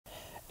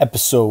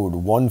Episode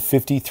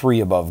 153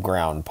 Above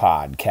Ground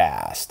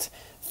Podcast.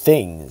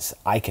 Things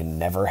I Can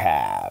Never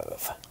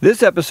Have.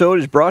 This episode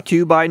is brought to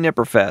you by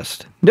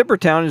Nipperfest.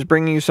 Nippertown is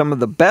bringing you some of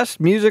the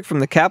best music from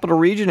the capital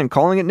region and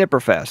calling it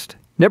Nipperfest.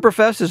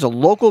 Nipperfest is a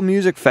local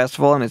music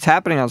festival and it's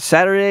happening on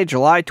Saturday,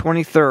 July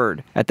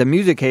 23rd at the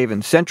Music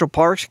Haven, Central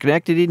Park,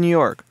 Schenectady, New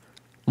York.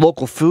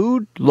 Local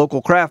food,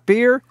 local craft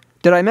beer.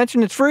 Did I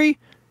mention it's free?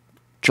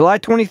 July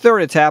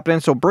 23rd it's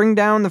happening, so bring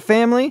down the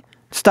family.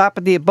 Stop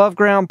at the Above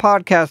Ground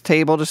podcast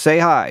table to say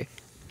hi.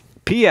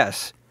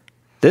 P.S.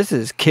 This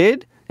is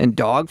kid and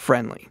dog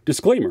friendly.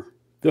 Disclaimer.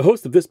 The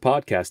hosts of this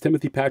podcast,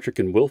 Timothy Patrick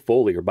and Will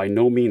Foley, are by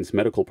no means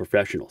medical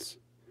professionals.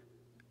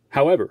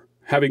 However,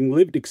 having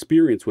lived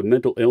experience with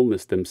mental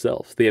illness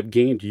themselves, they have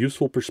gained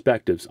useful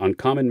perspectives on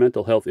common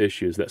mental health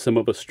issues that some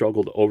of us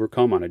struggle to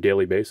overcome on a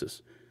daily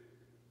basis.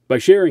 By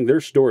sharing their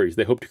stories,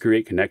 they hope to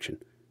create connection.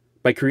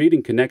 By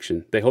creating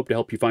connection, they hope to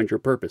help you find your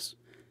purpose.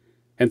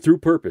 And through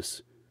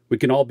purpose, we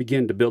can all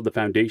begin to build the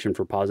foundation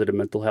for positive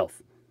mental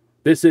health.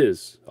 This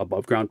is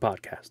Above Ground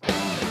Podcast.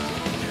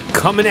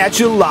 Coming at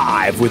you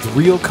live with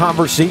real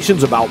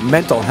conversations about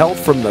mental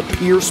health from the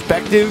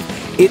perspective.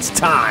 It's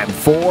time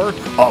for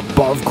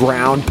Above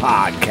Ground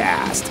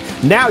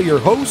Podcast. Now your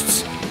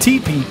hosts,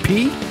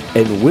 TPP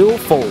and Will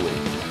Foley.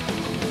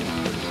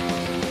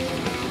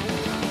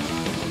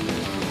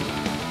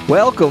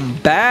 Welcome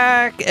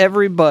back,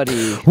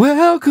 everybody.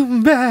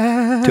 Welcome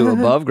back to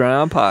Above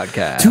Ground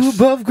Podcast. To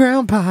Above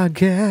Ground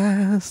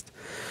Podcast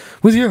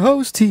with your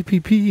host,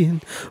 TPP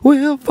and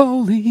Will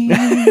Foley.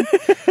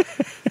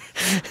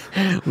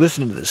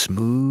 Listen to the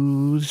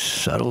smooth,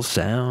 subtle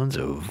sounds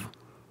of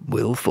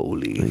Will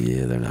Foley.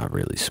 Yeah, they're not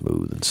really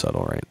smooth and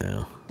subtle right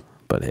now.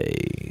 But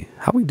hey,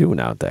 how we doing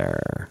out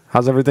there?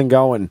 How's everything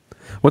going?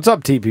 What's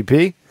up,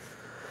 TPP?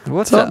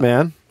 What's up,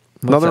 man?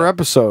 Another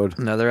episode.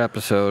 Another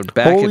episode.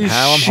 Back Holy in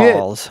Hallam shit.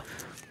 Halls.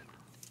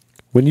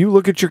 When you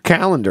look at your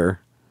calendar,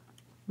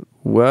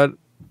 we're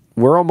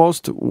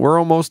almost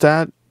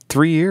at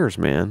 3 years,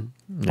 man.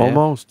 Yeah.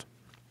 Almost.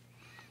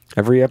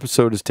 Every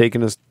episode has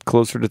taken us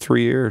closer to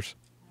 3 years.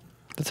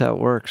 That's how it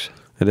works.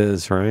 It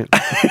is, right?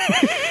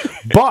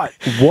 But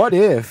what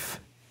if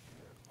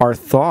our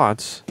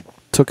thoughts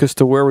took us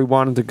to where we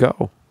wanted to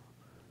go,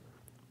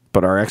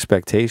 but our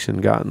expectation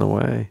got in the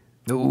way?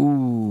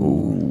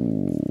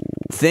 Ooh.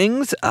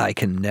 Things I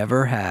can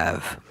never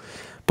have.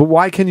 But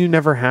why can you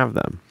never have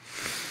them?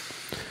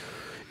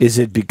 Is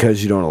it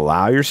because you don't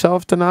allow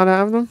yourself to not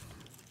have them?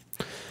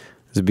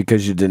 Is it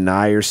because you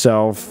deny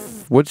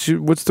yourself? What's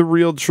the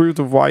real truth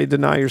of why you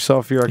deny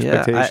yourself your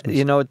expectations?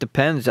 Yeah, it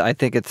depends. I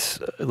think it's,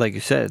 like you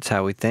said, it's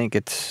how we think.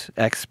 It's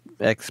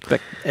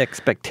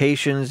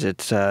expectations.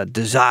 It's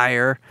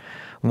desire,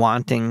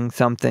 wanting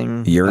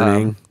something.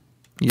 Yearning.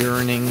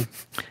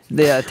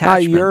 The attachment. I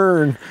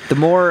yearn. The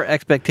more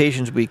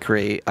expectations we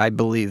create, I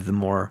believe the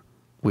more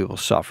we will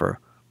suffer.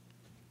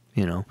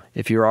 You know,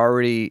 if you're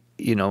already,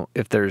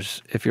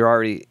 if you're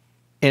already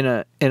in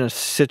a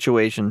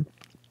situation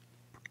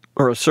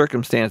or a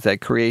circumstance that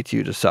creates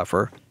you to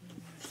suffer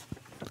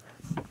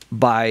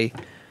by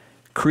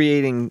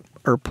creating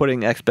or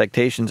putting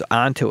expectations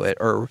onto it,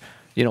 or,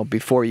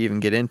 before you even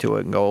get into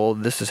it and go, oh,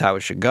 this is how it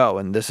should go,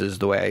 and this is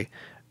the way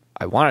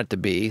I want it to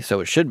be,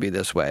 so it should be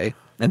this way.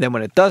 And then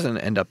when it doesn't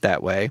end up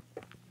that way,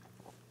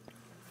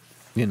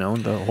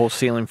 the whole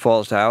ceiling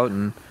falls out.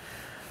 And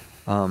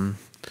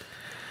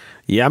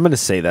yeah, I'm going to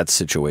say that's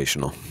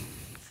situational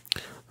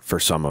for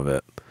some of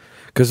it,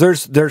 because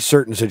there's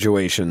certain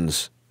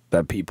situations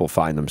that people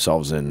find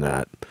themselves in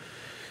that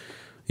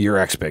your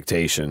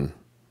expectation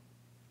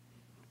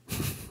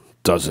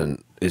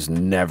is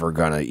never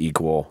going to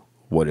equal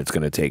what it's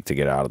going to take to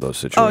get out of those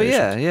situations.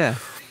 Oh yeah.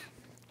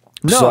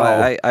 No, so,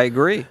 I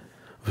agree.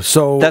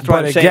 So, that's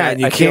what I'm saying. Again,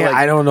 you can't.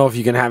 I don't know if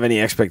you can have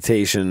any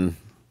expectation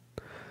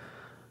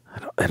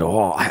at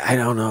all. I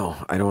don't know.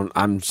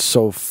 I'm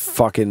so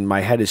fucking.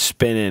 My head is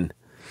spinning.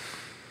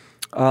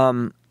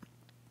 I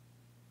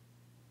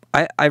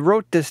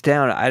wrote this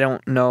down. I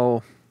don't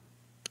know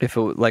if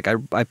it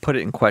I put it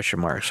in question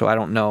marks, so I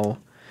don't know.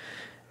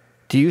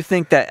 Do you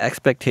think that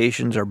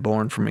expectations are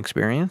born from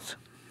experience?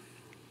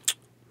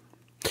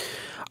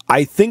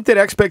 I think that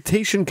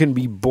expectation can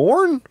be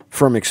born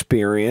from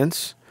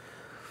experience.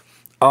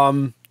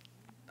 I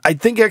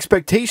think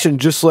expectation,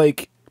 just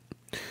like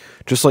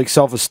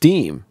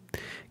self-esteem,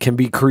 can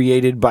be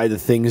created by the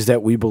things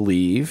that we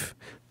believe,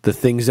 the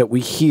things that we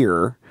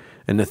hear,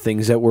 and the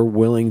things that we're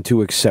willing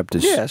to accept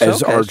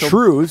as our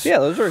truths. Yeah,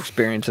 those are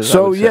experiences.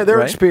 So yeah, they're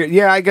right?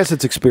 Yeah, I guess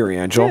it's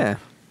experiential. Yeah.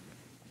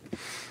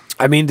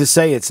 I mean, to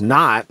say it's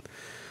not,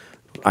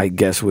 I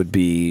guess would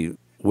be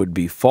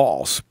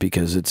false,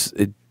 because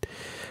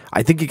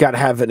I think you got to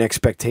have an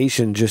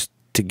expectation just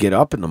to get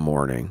up in the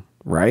morning,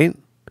 right?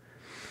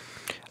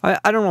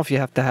 I don't know if you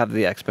have to have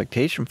the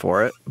expectation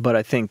for it, but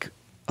I think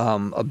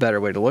a better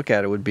way to look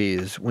at it would be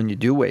is when you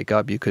do wake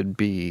up, you could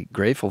be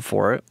grateful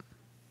for it.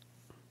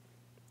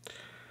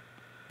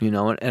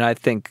 And I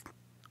think,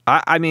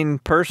 I mean,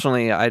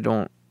 personally, I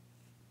don't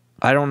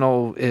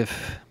know.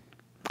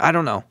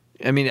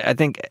 I mean, I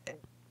think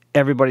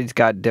everybody's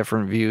got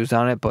different views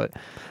on it, but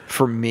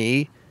for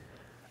me,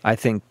 I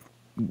think,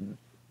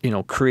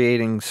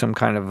 creating some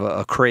kind of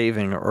a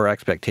craving or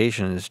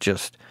expectation is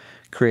just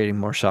creating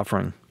more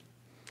suffering.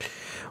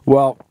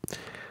 Well,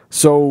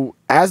 so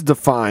as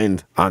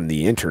defined on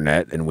the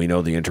internet, and we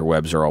know the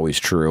interwebs are always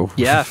true.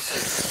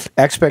 Yes.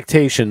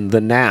 Expectation,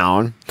 the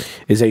noun,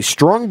 is a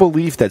strong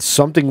belief that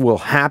something will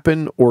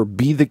happen or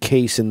be the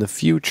case in the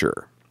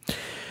future.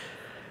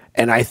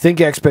 And I think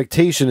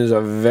expectation is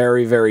a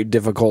very, very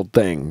difficult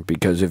thing,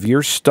 because if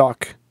you're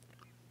stuck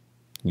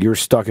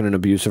in an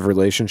abusive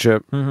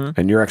relationship,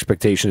 and your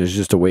expectation is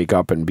just to wake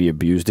up and be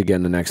abused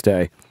again the next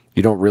day,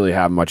 you don't really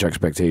have much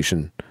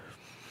expectation.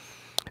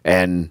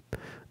 And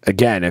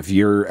again, if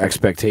your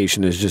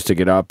expectation is just to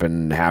get up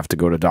and have to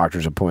go to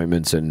doctor's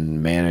appointments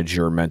and manage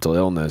your mental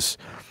illness,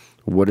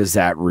 what is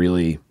that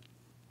really,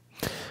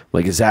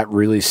 like, is that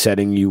really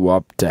setting you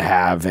up to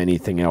have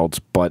anything else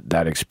but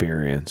that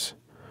experience?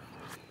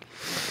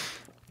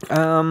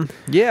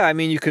 Yeah, I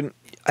mean,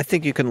 I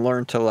think you can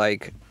learn to,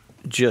 like,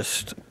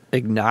 just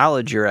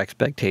acknowledge your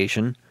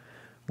expectation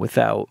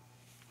without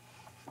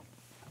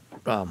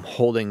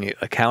holding it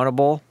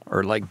accountable,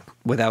 or, like,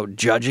 without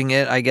judging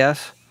it, I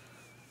guess.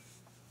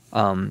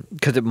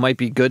 Because it might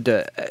be good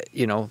to,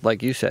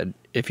 like you said,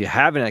 if you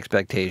have an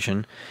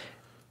expectation,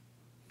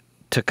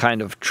 to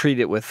kind of treat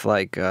it with,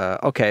 like,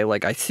 okay,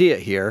 like, I see it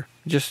here.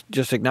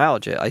 Just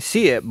acknowledge it. I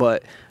see it,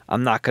 but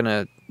I'm not going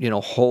to,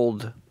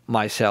 hold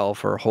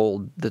myself or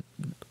hold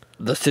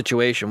the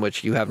situation,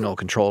 which you have no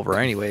control over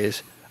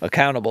anyways,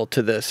 accountable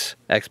to this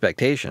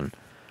expectation.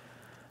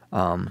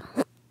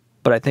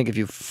 But I think if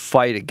you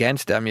fight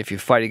against it, I mean, if you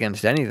fight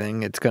against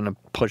anything, it's going to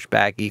push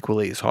back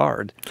equally as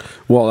hard.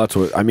 Well, that's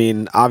what I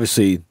mean.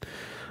 Obviously,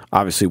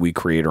 we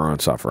create our own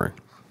suffering.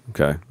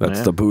 Okay,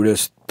 that's the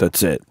Buddhist.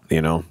 That's it.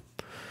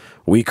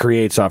 We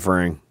create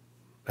suffering,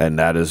 and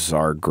that is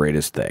our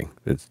greatest thing.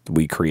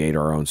 We create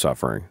our own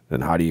suffering.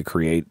 And how do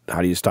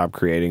you stop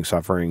creating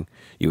suffering?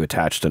 You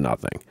attach to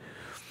nothing.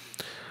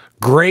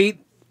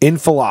 Great in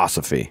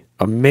philosophy,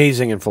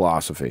 amazing in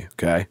philosophy.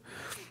 Okay,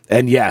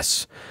 and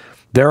yes,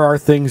 there are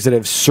things that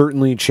have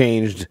certainly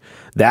changed.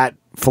 That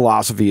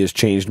philosophy has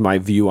changed my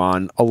view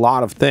on a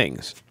lot of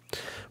things.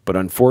 But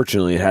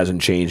unfortunately, it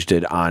hasn't changed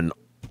it on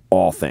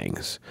all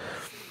things.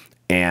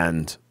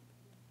 And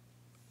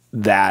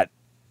that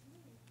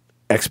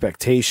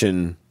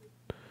expectation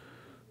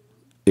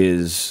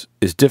is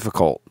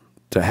difficult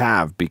to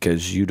have,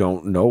 because you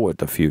don't know what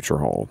the future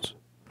holds.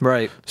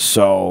 Right.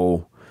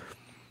 So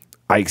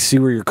I see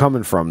where you're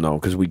coming from, though,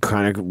 because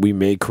we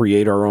may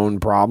create our own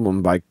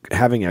problem by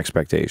having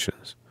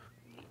expectations.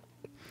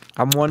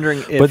 I'm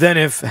wondering if... But then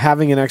if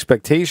having an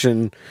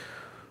expectation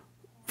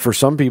for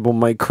some people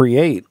might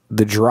create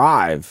the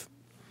drive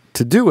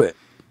to do it,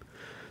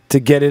 to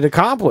get it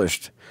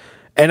accomplished.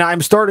 And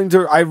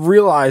I've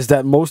realized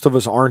that most of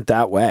us aren't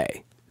that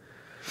way.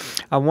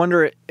 I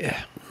wonder...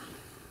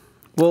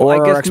 Well, or I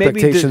guess our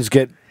expectations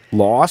get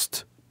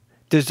lost.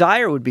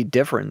 Desire would be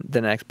different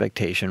than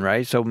expectation,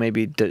 right? So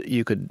maybe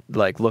you could,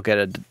 like, look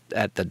at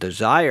the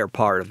desire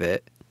part of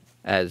it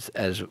as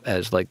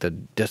like the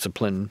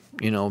discipline,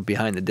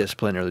 behind the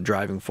discipline, or the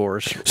driving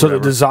force. So whatever. the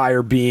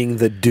desire being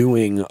the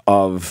doing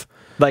of,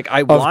 like,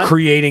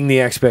 creating the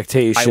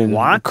expectation,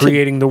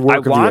 creating the work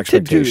of the expectation. I want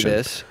to do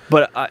this,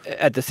 but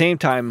at the same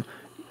time,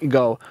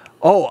 go,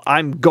 oh,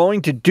 I'm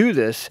going to do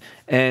this,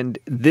 and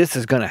this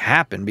is going to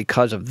happen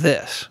because of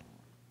this.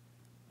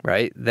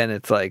 Right? Then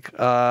it's like,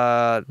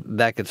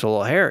 that gets a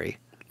little hairy.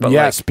 But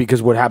yes, like, because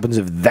what happens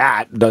if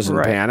that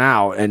doesn't pan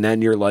out, and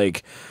then you're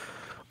like,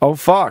 oh,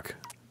 fuck.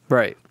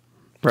 Right.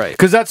 Right.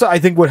 Because that's, I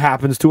think, what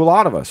happens to a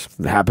lot of us.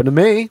 It happened to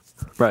me.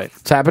 Right.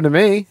 It's happened to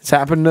me. It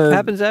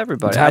happens to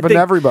everybody. It's happened to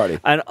everybody.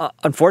 And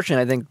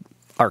unfortunately, I think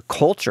our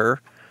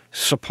culture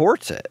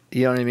supports it.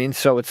 You know what I mean?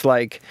 So it's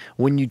like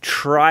when you're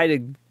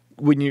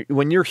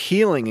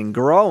healing and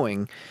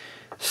growing,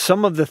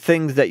 some of the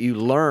things that you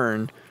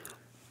learn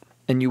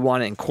and you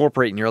want to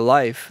incorporate in your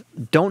life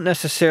don't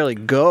necessarily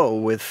go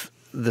with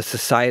the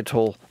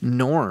societal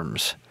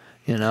norms,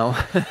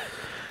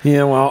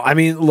 Yeah, well, I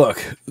mean,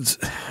 look,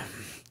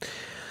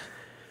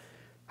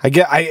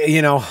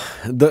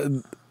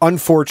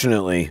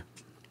 unfortunately,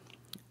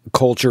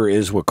 culture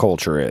is what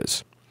culture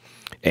is.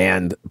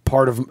 And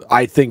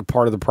I think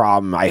part of the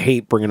problem, I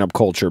hate bringing up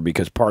culture,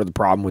 because part of the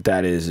problem with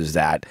that is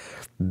that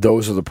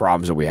those are the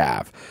problems that we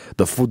have.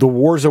 The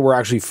wars that we're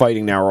actually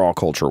fighting now are all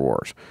culture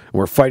wars.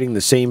 We're fighting the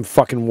same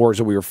fucking wars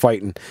that we were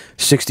fighting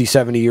 60,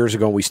 70 years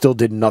ago, and we still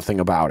did nothing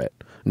about it.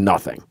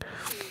 Nothing.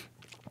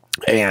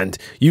 And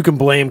you can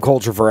blame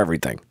culture for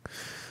everything.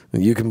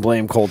 You can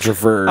blame culture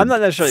for I'm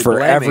not necessarily for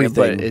blaming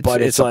everything, it,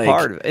 but it's a like,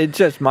 part of it. It's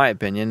just my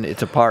opinion.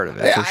 It's a part of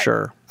it, for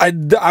sure. I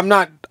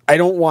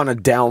don't want to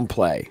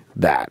downplay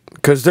that,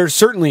 because there's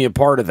certainly a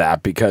part of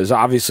that, because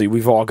obviously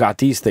we've all got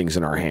these things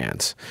in our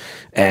hands,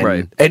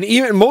 and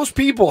even most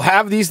people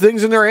have these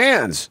things in their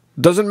hands.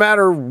 Doesn't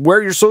matter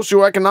where your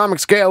socioeconomic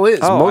scale is.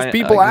 Most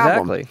people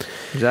have them.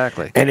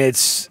 Exactly. And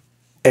it's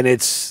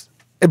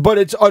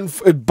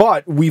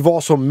but we've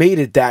also made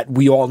it that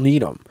we all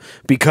need them,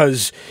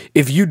 because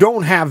if you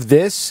don't have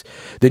this,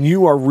 then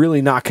you are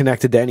really not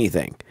connected to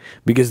anything,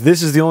 because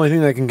this is the only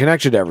thing that can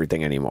connect you to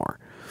everything anymore.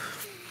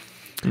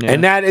 Yeah.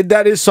 And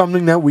that is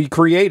something that we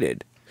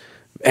created.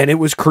 And it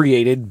was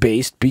created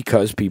based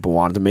because people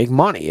wanted to make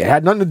money. It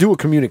had nothing to do with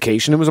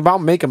communication. It was about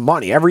making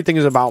money. Everything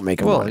is about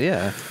making money. Well,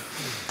 yeah.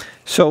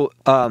 So,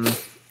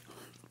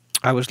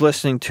 I was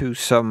listening to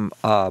some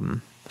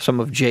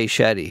of Jay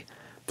Shetty.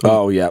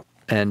 Oh, yeah.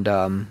 And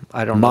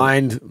I don't know.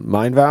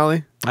 Mind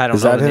Valley? I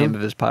don't know the name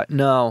of his pod.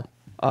 No.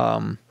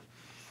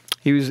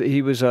 He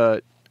was I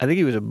think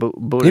he was a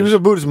Buddhist. He was a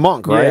Buddhist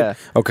monk, right? Yeah.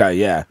 Okay,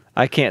 yeah.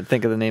 I can't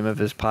think of the name of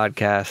his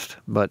podcast,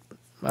 but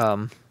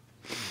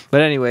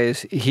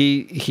anyways,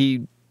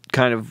 he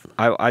kind of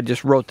I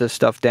just wrote this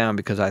stuff down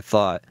because I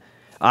thought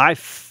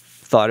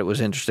it was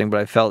interesting, but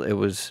I felt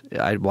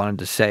I wanted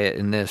to say it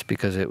in this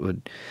because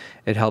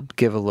it helped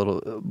give a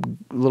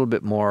little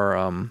bit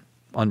more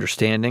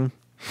understanding.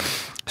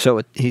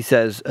 So he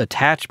says,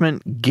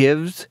 attachment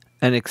gives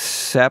and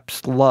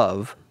accepts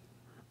love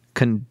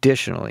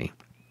conditionally,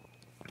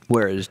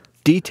 whereas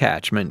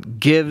detachment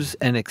gives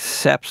and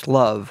accepts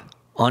love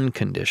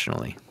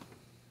unconditionally.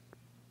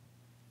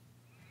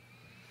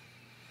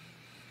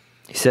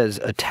 He says,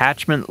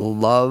 attachment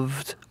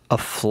loved a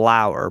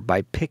flower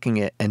by picking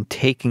it and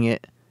taking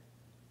it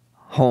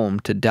home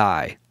to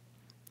die,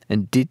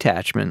 and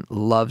detachment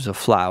loves a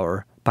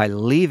flower by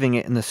leaving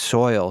it in the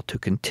soil to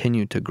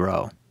continue to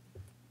grow.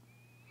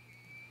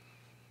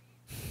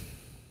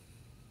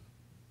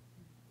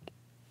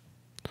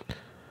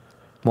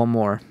 One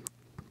more.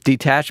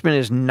 Detachment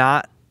is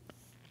not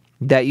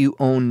that you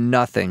own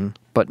nothing,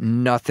 but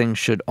nothing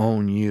should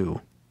own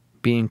you.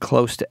 Being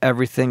close to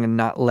everything and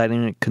not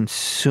letting it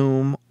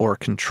consume or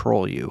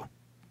control you.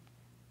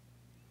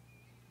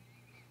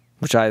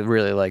 Which I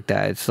really like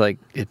that. It's like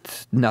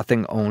it's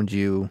nothing owns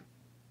you,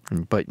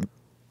 but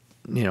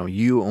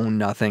you own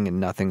nothing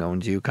and nothing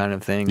owns you kind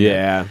of thing.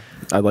 Yeah.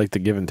 I like the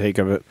give and take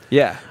of it.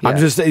 Yeah. I'm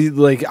just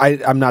like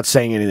I'm not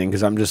saying anything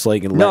because I'm just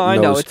like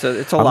letting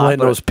it's a lot. I'm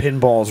letting those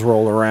pinballs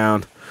roll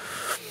around.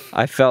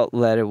 I felt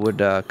that it would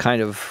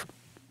kind of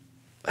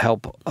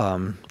help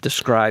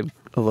describe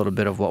a little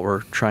bit of what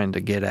we're trying to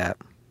get at.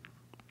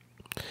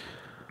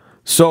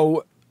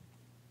 So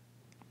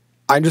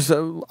I just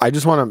want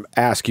to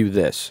ask you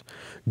this.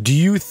 Do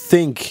you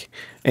think,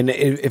 and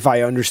if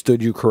I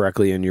understood you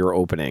correctly in your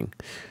opening,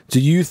 do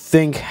you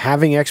think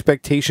having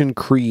expectation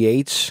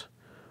creates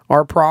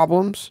our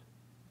problems?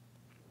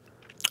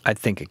 I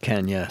think it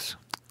can, yes.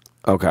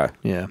 Okay.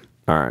 Yeah.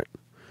 All right.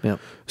 Yep.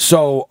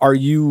 So are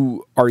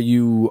you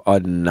a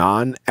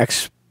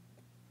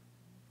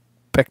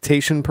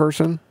non-expectation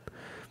person?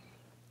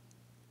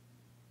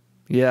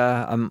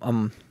 Yeah,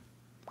 I'm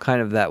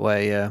kind of that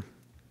way. Yeah,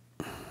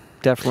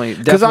 definitely.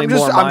 Because I'm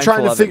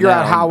trying to figure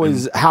out how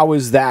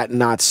is that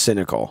not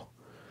cynical?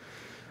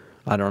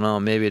 I don't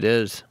know. Maybe it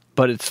is,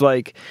 but it's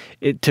like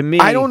it to me.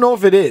 I don't know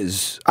if it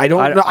is. I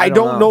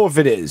don't know if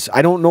it is.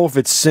 I don't know if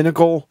it's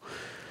cynical.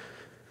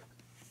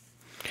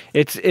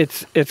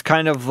 It's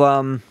kind of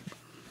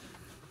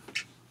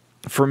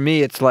for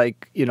me. It's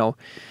like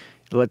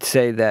let's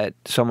say that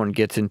someone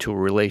gets into a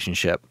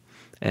relationship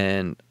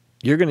and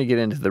you're going to get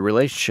into the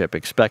relationship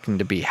expecting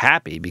to be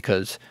happy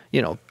because,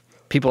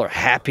 people are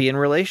happy in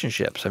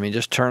relationships. I mean,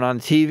 just turn on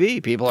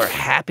TV. People are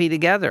happy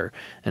together,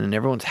 and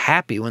everyone's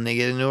happy when they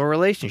get into a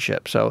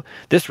relationship. So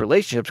this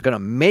relationship's going to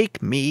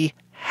make me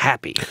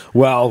happy.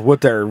 Well,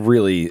 what they're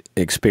really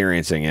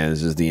experiencing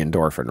is the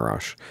endorphin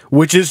rush,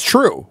 which is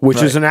true,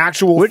 which is an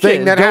actual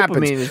thing that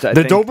happens.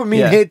 The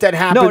dopamine hit that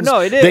happens.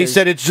 No, it is. They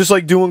said it's just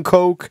like doing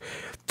coke.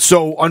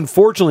 So,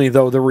 unfortunately,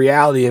 though, the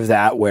reality of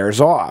that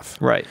wears off.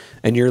 Right.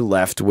 And you're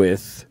left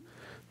with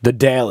the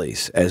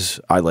dailies,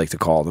 as I like to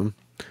call them.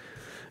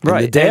 And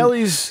right. the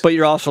dailies... but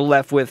you're also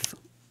left with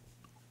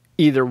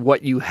either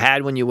what you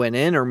had when you went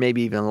in or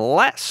maybe even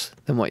less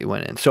than what you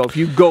went in. So, if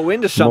you go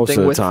into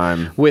something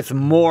with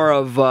more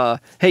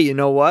of, hey, you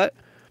know what?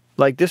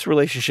 Like, this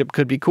relationship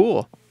could be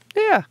cool.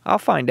 Yeah, I'll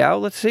find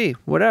out. Let's see.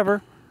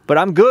 Whatever. But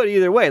I'm good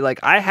either way. Like,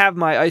 I have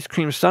my ice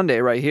cream sundae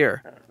right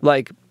here.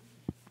 Like...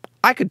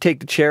 I could take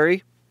the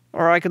cherry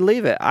or I could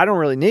leave it. I don't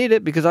really need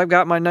it because I've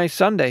got my nice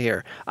sundae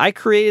here. I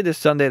created this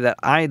sundae that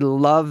I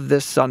love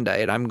this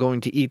sundae and I'm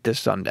going to eat this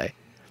sundae.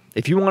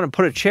 If you want to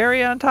put a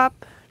cherry on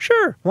top,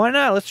 sure, why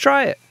not? Let's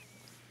try it.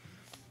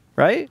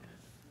 Right?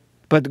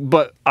 But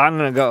I'm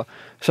going to go,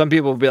 some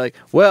people will be like,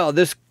 well,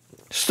 this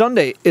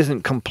sundae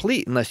isn't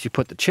complete unless you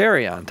put the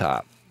cherry on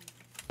top.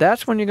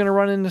 That's when you're going to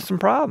run into some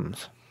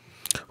problems.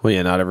 Well,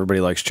 yeah, not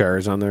everybody likes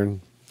cherries on their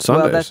sundaes.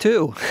 Well, that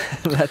too.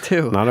 That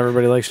too. Not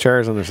everybody likes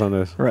cherries on their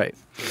sundaes. Right.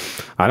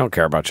 I don't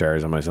care about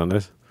cherries on my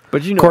sundaes.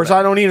 But of course,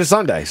 I don't eat a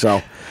sundae,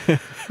 so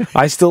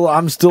I'm still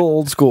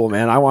old school,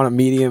 man. I want a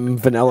medium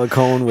vanilla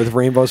cone with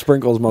rainbow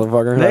sprinkles,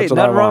 motherfucker. Hey, That's what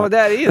nothing wrong with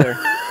that either.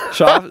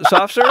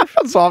 Soft serve?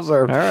 Soft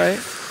serve. All right.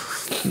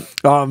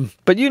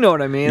 But you know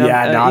what I mean.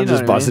 Yeah, I'm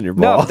just busting your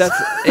balls. No,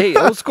 hey,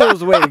 old school is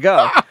the way to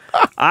go.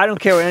 I don't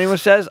care what anyone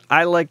says.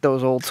 I like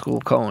those old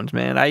school cones,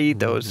 man. I eat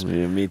those.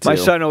 Yeah, me too. My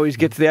son always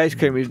gets the ice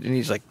cream and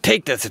he's like,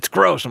 "Take this, it's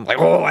gross." I'm like,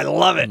 "Oh, I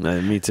love it."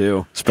 Me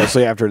too.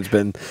 Especially after it's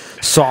been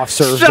soft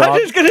served I up.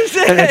 was just gonna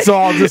say, and it's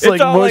all just like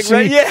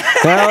mushy. yeah.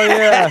 Hell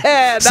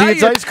yeah. See,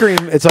 it's ice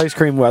cream. It's ice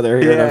cream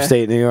weather here in Yeah.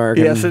 upstate New York.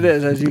 Yes, it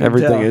is. As you can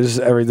everything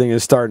tell. everything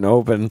is starting to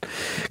open.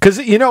 Because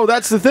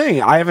that's the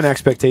thing. I have an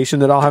expectation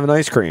that I'll have an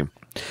ice cream.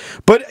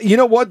 But you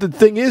know what? The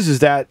thing is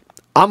that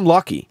I'm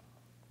lucky.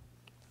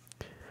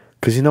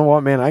 Because you know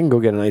what, man? I can go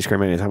get an ice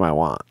cream anytime I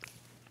want.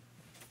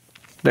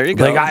 There you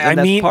go. Like and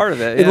that's part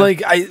of it. Yeah.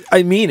 Like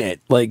I mean it.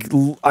 Like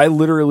I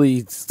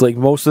literally, like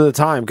most of the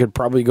time, could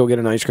probably go get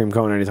an ice cream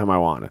cone anytime I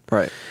want it.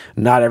 Right.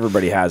 Not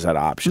everybody has that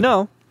option.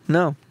 No.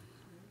 And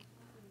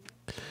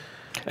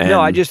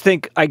No, I just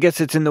think, I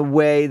guess it's in the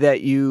way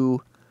that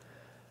you,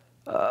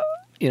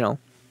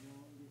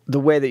 the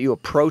way that you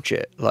approach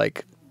it.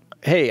 Like,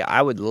 hey,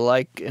 I would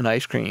like an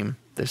ice cream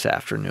this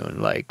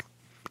afternoon. Like,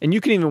 and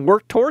you can even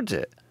work towards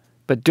it,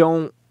 but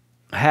don't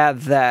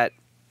have that,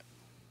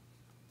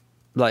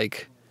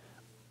 like,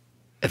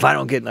 if I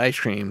don't get an ice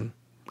cream,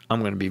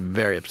 I'm going to be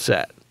very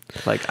upset.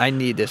 Like, I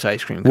need this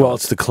ice cream cone. Well,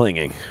 it's the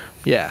clinging.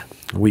 Yeah.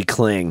 We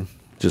cling.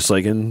 Just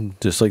like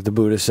the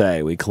Buddhists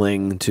say, we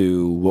cling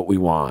to what we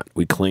want.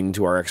 We cling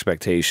to our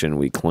expectation.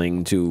 We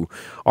cling to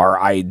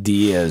our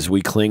ideas.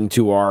 We cling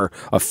to our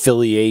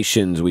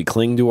affiliations. We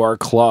cling to our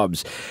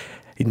clubs.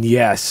 And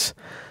yes,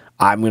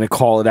 I'm going to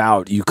call it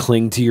out. You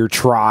cling to your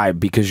tribe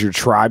because your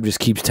tribe just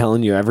keeps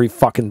telling you every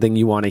fucking thing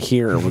you want to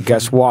hear. Well,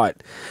 guess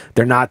what?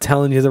 They're not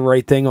telling you the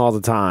right thing all the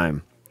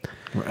time.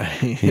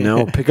 Right.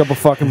 Pick up a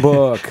fucking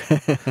book.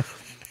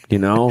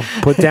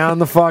 Put down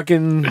the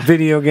fucking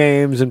video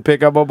games and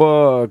pick up a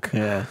book.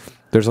 Yeah.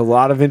 There's a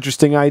lot of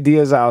interesting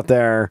ideas out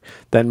there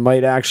that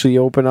might actually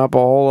open up a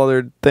whole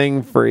other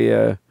thing for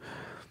you.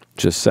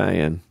 Just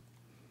saying.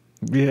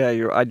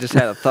 Yeah, I just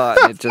had a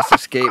thought and it just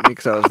escaped me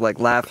because I was like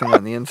laughing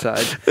on the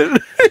inside.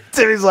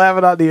 Timmy's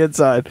laughing on the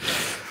inside.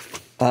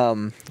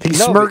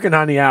 He's smirking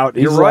on the out.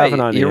 He's laughing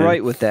on the You're in.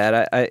 right with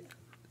that.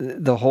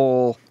 The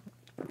whole,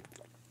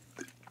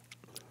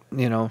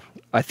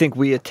 I think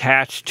we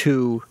attach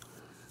to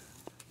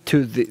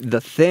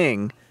the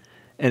thing,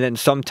 and then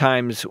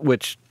sometimes,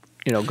 which,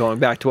 going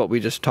back to what we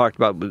just talked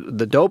about,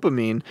 the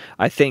dopamine,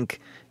 I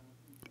think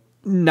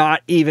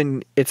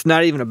it's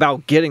not even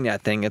about getting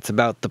that thing, it's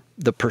about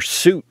the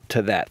pursuit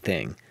to that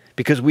thing.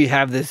 Because we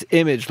have this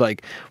image,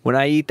 like, when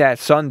I eat that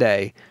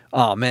sundae,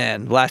 oh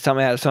man, last time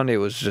I had a sundae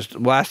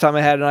last time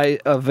I had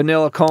a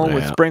vanilla cone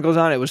with sprinkles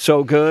on it, was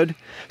so good.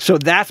 So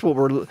that's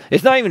what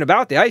it's not even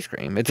about the ice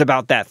cream, it's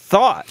about that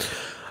thought.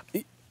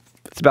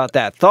 It's about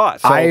that thought.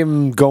 So,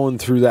 I'm going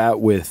through that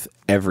with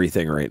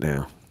everything right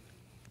now.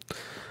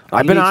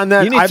 I've been on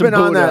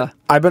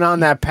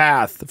that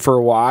path for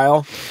a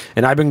while,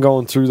 and I've been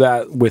going through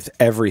that with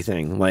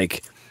everything.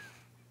 Like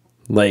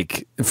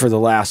for the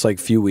last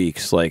few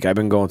weeks. Like, I've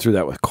been going through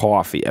that with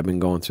coffee. I've been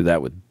going through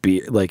that with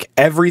beer. Like,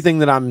 everything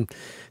that I'm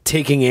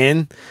taking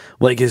in,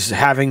 is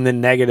having the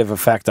negative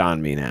effect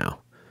on me now.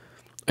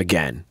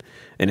 Again.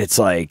 And it's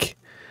like,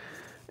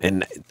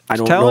 and I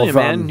don't know if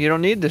man, you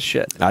don't need this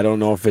shit. I don't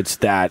know if it's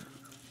that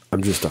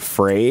I'm just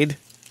afraid.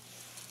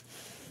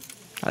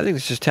 I think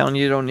it's just telling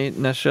you don't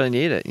necessarily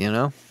need it,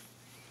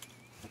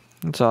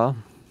 That's all.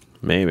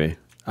 Maybe.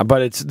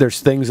 But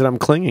there's things that I'm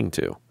clinging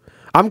to.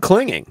 I'm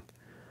clinging.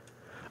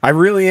 I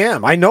really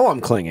am. I know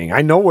I'm clinging.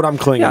 I know what I'm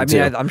clinging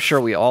to. I'm sure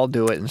we all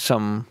do it in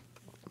some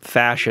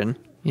fashion.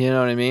 You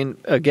know what I mean?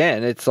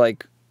 Again, it's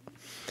like,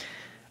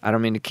 I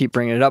don't mean to keep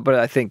bringing it up, but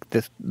I think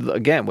this,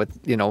 again, with,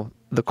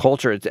 the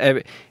culture,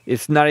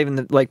 it's not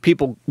even like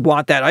people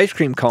want that ice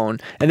cream cone,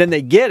 and then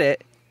they get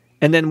it,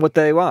 and then what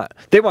they want?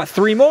 They want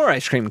 3 more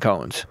ice cream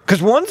cones.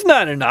 Because one's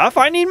not enough.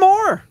 I need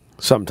more.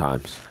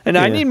 Sometimes. And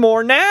I need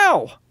more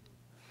now.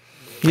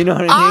 You know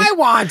what I mean? I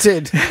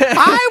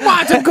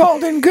want a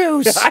golden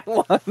goose. I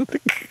want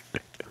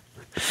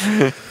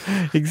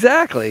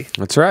Exactly.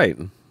 That's right.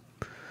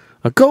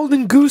 A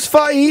golden goose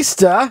for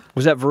Easter.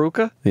 Was that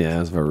Veruca? Yeah,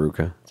 it was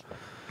Veruca.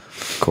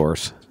 Of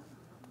course.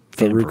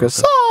 And Veruca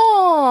Salt.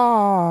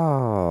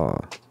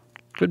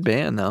 Good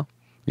band, though.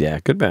 Yeah,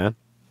 good band.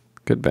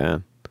 Good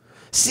band.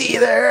 See you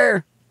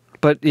there.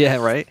 But yeah,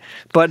 right.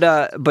 But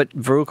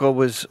Veruca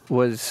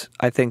was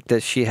I think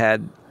that she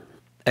had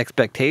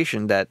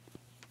expectation that,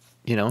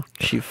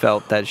 she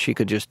felt that she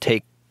could just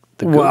take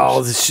the goose.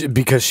 Well,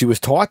 because she was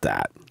taught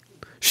that.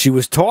 She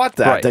was taught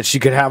that she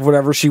could have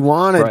whatever she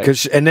wanted,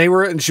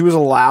 and she was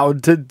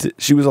allowed to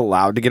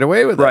get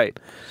away with it.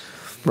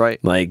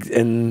 Right. Like,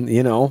 and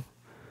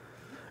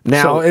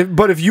now,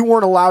 but if you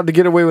weren't allowed to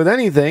get away with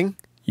anything,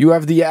 you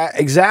have the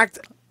exact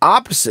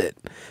opposite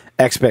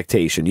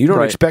expectation. You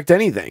don't expect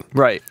anything.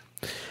 Right.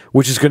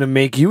 Which is going to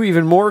make you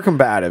even more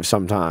combative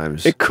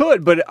sometimes. It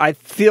could, but I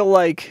feel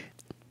like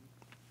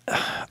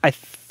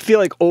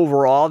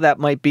overall that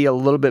might be a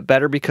little bit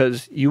better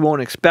because you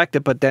won't expect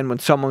it, but then when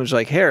someone's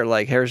like,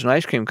 here's an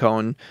ice cream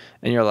cone,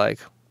 and you're like,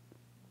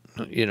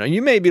 You know,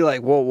 you may be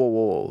like, whoa, whoa,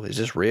 whoa, is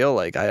this real?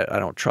 Like, I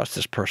don't trust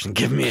this person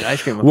giving me an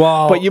ice cream.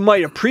 Well, but you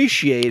might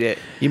appreciate it.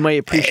 You might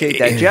appreciate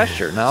that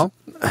gesture, no?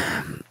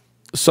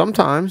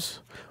 Sometimes.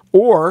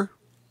 Or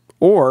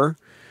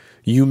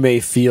you may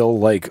feel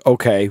like,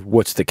 okay,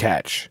 what's the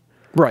catch?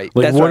 Right.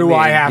 Like, That's what do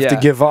I mean. have to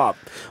give up?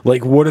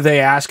 Like, what are they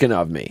asking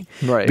of me?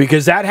 Right.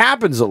 Because that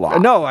happens a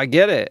lot. No, I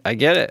get it. I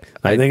get it.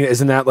 I think,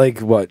 isn't that like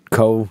what,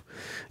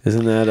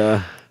 isn't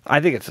that I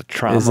think it's a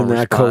trauma isn't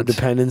that response.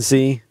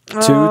 codependency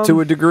to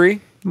a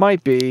degree?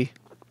 Might be.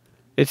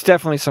 It's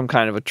definitely some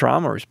kind of a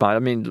trauma response. I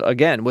mean,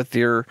 again, with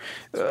your,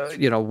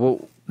 you know,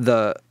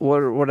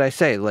 what did I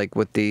say? Like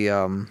with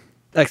the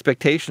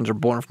expectations are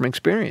born from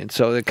experience,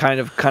 so it kind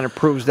of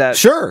proves that.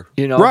 Sure,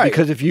 you know, right.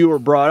 Because if you were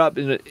brought up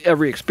in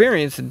every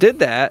experience that did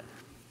that,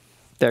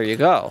 there you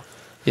go.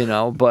 You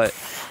know,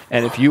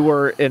 and if you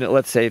were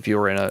let's say if you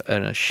were in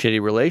a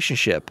shitty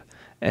relationship,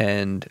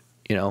 and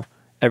you know,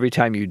 every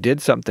time you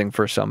did something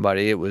for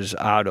somebody, it was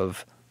out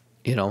of,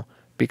 you know,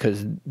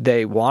 because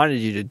they wanted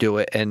you to do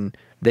it and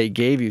they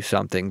gave you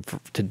something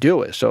to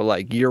do it. So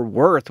like your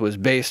worth was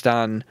based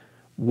on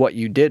what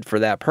you did for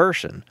that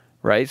person,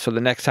 right? So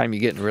the next time you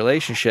get in a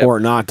relationship, or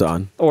not,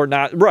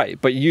 right?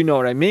 But you know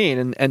what I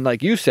mean. And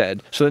like you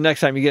said, so the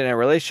next time you get in a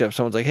relationship,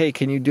 someone's like, "Hey,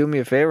 can you do me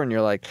a favor?" And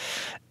you're like,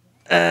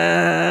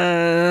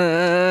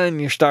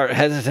 and you start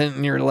hesitant,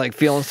 and you're like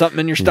feeling something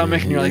in your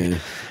stomach, and you're like,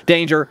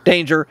 danger,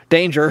 danger,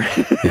 danger.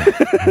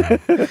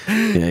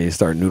 Yeah, you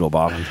start noodle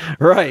bobbing.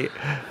 Right.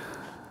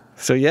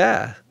 So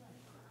yeah,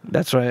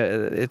 that's why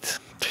it's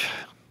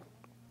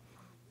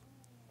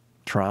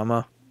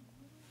trauma.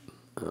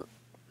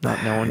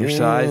 Not knowing your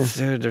size,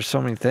 dude. There's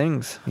so many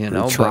things, you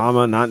know.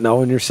 Trauma, not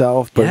knowing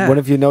yourself. But what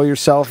if you know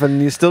yourself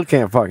and you still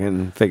can't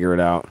fucking figure it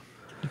out?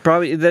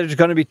 Probably there's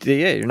going to be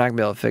you're not going to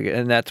be able to figure it.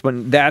 And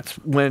that's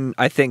when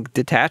I think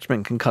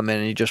detachment can come in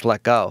and you just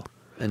let go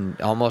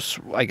and almost,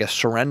 I guess,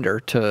 surrender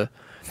to,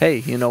 hey,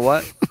 you know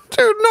what?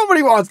 Dude,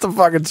 nobody wants to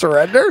fucking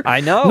surrender.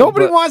 I know.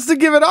 Nobody wants to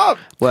give it up.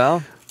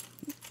 Well,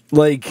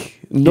 like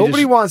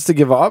nobody wants to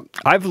give up.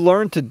 I've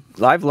learned to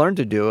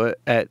do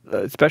it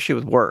especially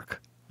with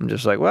work. I'm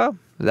just like, well,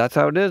 that's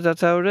how it is.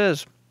 That's how it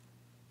is.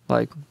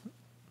 Like,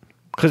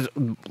 because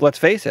let's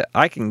face it,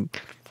 I can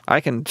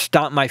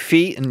stomp my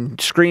feet and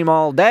scream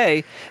all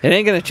day. It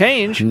ain't going to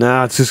change.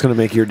 Nah, it's just going to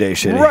make your day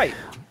shitty. Right.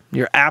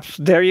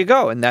 There you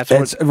go. And that's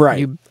what right.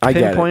 You I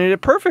get pinpointed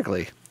it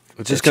perfectly.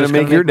 It's just going to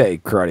make your day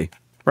cruddy.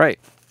 Right.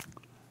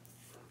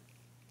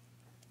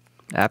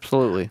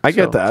 Absolutely. I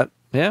get that.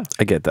 Yeah.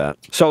 I get that.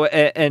 So,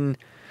 and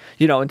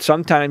you know, and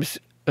sometimes,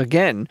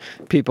 again,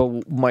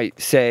 people might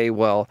say,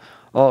 well,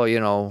 oh, you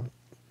know,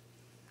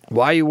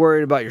 why are you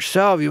worried about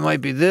yourself? You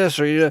might be this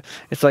or you.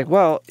 It's like,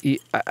 well,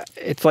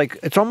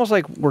 it's almost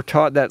like we're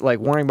taught that like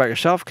worrying about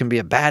yourself can be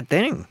a bad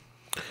thing.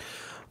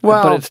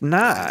 Well, but it's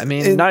not. I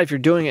mean, not if you're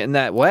doing it in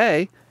that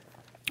way.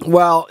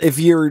 Well, if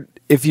you're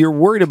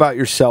worried about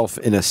yourself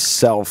in a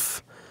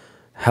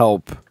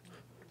self-help,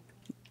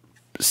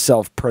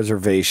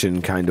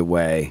 self-preservation kind of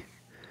way,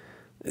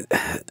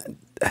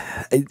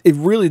 it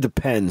really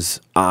depends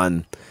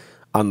on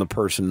the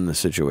person in the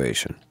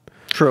situation.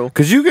 True.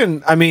 Because you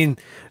can, I mean,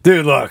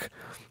 dude, look,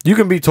 you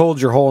can be told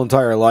your whole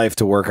entire life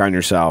to work on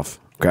yourself,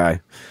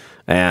 okay?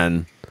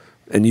 And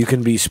you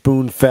can be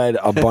spoon-fed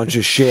a bunch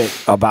of shit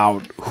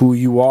about who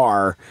you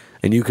are,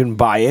 and you can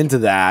buy into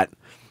that,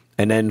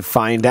 and then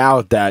find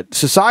out that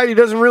society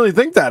doesn't really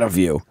think that of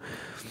you.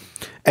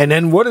 And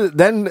then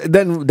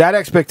then that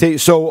expectation,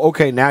 so,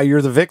 okay, now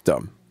you're the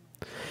victim.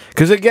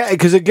 Because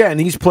again,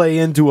 he's playing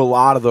into a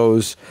lot of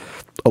those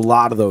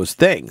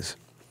things.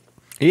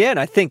 Yeah, and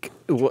I think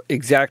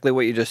exactly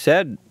what you just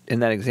said in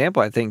that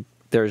example, I think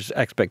there's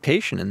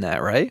expectation in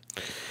that, right?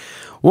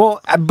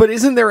 Well, but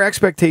isn't there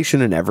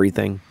expectation in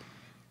everything?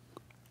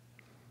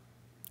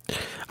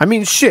 I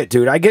mean, shit,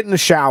 dude, I get in the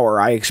shower,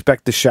 I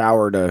expect the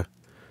shower to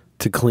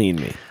clean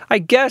me. I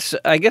guess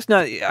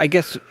not. I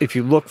guess if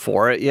you look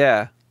for it,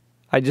 yeah.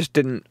 I just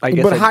didn't.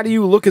 But how do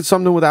you look at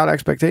something without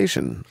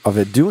expectation of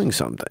it doing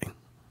something?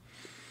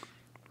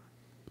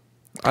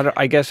 I'm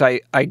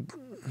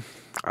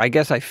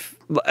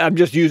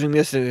just using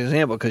this as an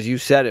example because you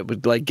said it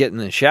was like getting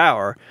in the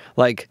shower.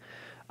 Like,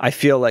 I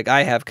feel like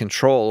I have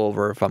control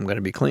over if I'm going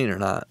to be clean or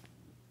not.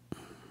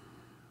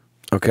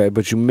 Okay,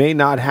 but you may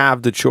not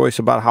have the choice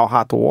about how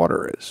hot the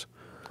water is.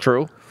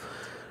 True.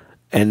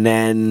 And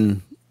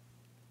then,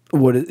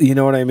 you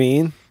know what I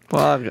mean?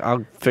 Well,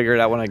 I'll figure it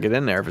out when I get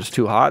in there. If it's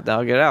too hot, then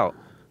I'll get out.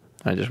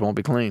 I just won't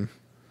be clean.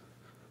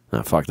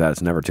 No, fuck that.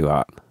 It's never too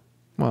hot.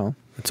 Well,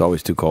 it's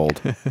always too cold.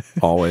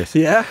 Always.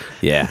 Yeah?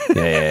 Yeah.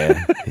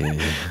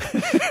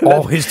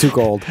 Always too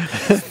cold.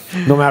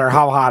 No matter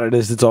how hot it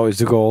is, it's always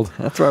too cold.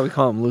 That's why we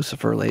call him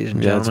Lucifer, ladies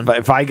and gentlemen.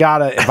 If I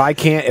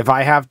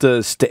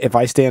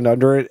stand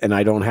under it and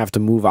I don't have to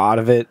move out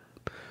of it,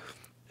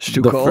 it's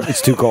too cold.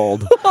 It's too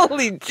cold.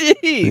 Holy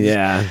jeez.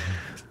 Yeah.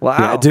 Wow.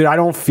 Yeah, dude, I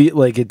don't feel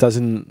like it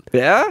doesn't.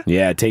 Yeah?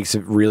 Yeah, it takes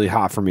it really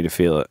hot for me to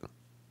feel it.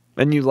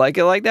 And you like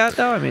it like that,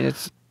 though? I mean,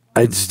 it's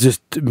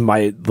just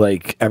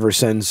ever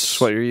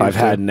since I've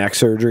had neck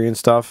surgery and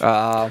stuff.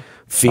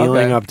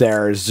 feeling up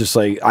there is just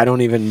like, I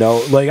don't even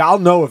know. Like, I'll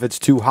know if it's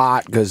too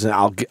hot because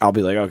I'll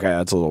be like, okay,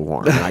 that's a little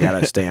warm. And I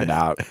gotta stand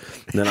out.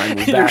 And then I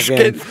move Your back in.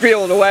 skin's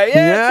feeling away.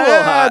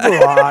 Yeah, It's a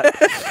little hot.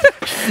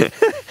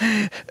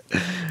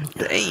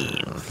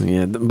 Damn.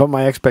 Yeah, but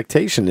my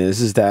expectation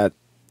is that,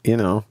 you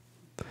know,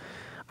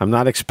 I'm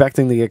not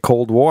expecting to get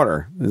cold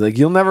water. Like,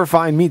 you'll never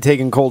find me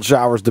taking cold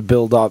showers to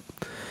build up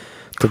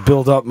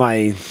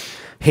my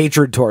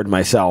hatred toward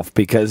myself,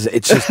 because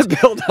it's just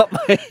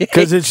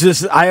it's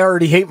just, I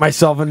already hate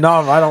myself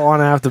enough. I don't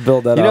want to have to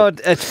build that up. You know,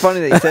 it's funny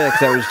that you say that,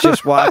 because I was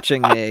just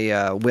watching a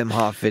Wim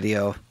Hof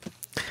video.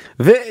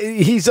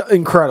 He's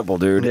incredible,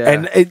 dude.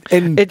 Yeah.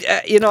 And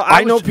you know,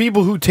 I know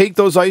people who take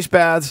those ice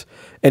baths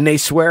and they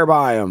swear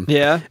by them.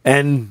 Yeah.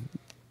 And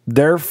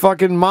they're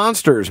fucking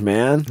monsters,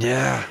 man.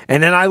 Yeah.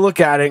 And then I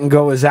look at it and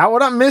go, is that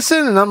what I'm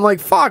missing? And I'm like,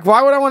 fuck,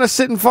 why would I want to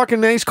sit in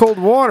fucking ice cold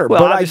water?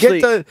 Well, but I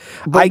get the...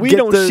 But we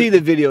don't see the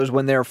videos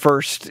when they're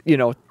first,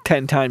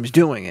 10 times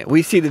doing it.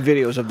 We see the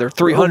videos of their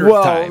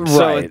 300th time.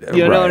 Right, so,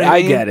 you know what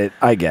I mean?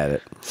 I get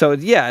it. So,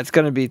 yeah, it's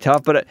going to be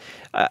tough. But,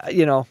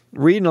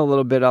 reading a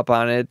little bit up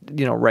on it,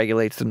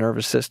 regulates the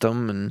nervous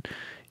system and,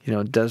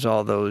 does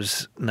all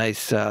those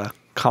nice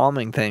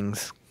calming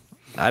things.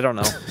 I don't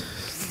know.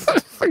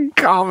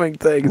 Calming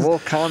things. Well,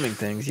 calming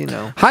things,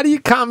 How do you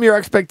calm your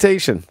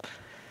expectation?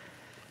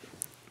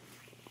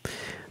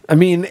 I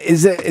mean,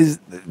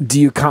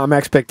 do you calm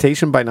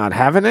expectation by not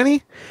having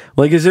any?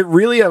 Like, is it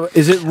really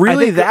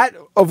that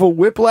of a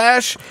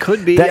whiplash?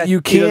 Could be that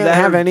you can't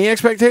have any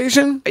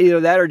expectation?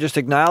 That, or just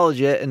acknowledge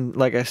it, and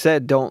like I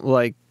said,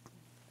 don't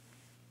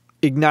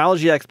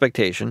acknowledge the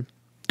expectation,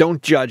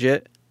 don't judge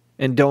it,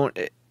 and don't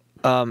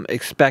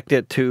expect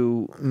it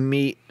to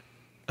meet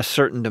a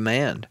certain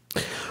demand.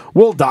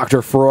 Well,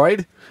 Dr.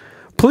 Freud,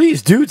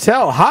 please do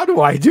tell. How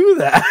do I do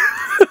that?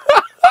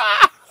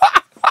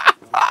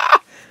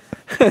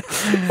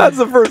 That's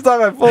the first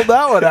time I pulled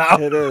that one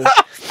out. It is.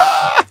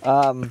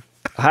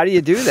 How do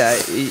you do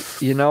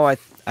that?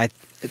 I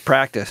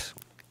practice.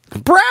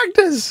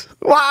 Practice.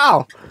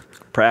 Wow.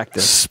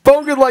 Practice.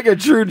 Spoken like a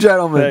true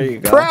gentleman. There you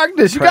go.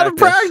 Practice. You got to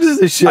practice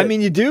this shit. I mean,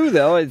 you do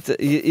though. It's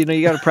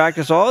you got to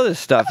practice all this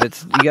stuff. You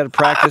got to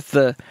practice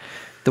the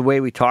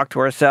way we talk to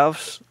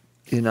ourselves.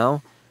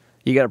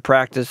 You got to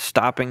practice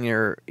stopping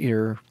your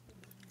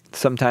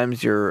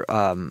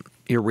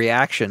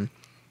reaction.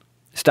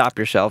 Stop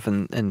yourself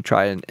and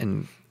try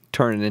and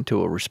turn it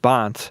into a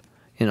response.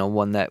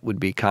 One that would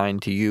be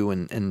kind to you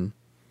and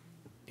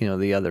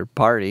the other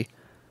party.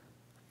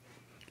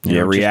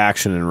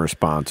 Reaction and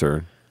response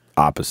are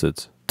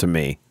opposites to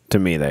me. To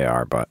me, they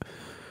are. But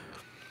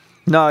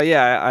no,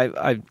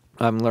 yeah,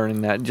 I'm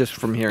learning that just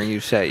from hearing you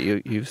say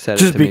it. You've said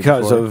just it to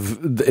because me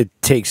of it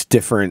takes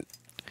different.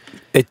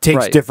 It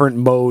takes different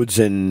modes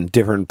and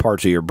different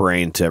parts of your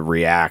brain to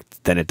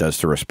react than it does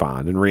to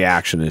respond. And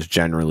reaction is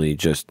generally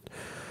just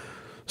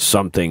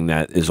something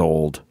that is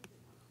old.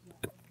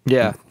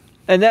 Yeah.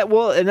 And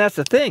that's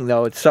the thing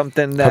though. It's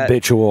something that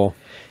habitual.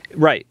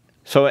 Right.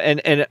 So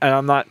and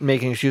I'm not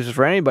making excuses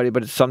for anybody,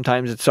 but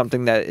sometimes it's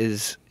something that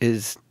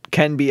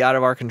can be out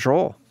of our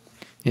control.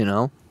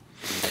 If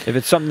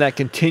it's something that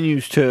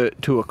continues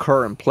to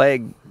occur and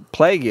plague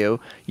you,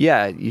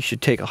 yeah, you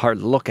should take a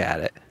hard look at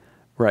it.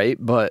 Right?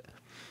 But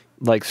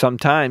like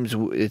sometimes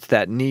it's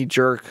that knee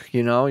jerk,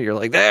 you're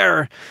like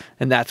there,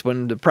 and that's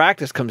when the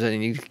practice comes in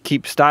and you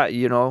keep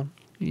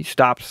you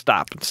stop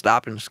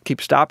and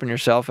keep stopping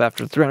yourself.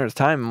 After the 300th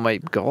time, you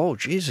might go, oh,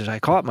 Jesus, I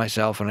caught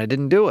myself and I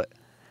didn't do it.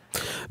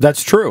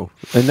 That's true.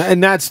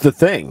 And that's the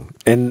thing.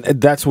 And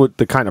that's what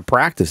the kind of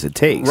practice it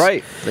takes.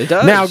 Right. It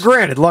does. Now,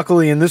 granted,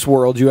 luckily in this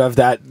world, you have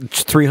that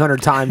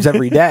 300 times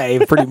every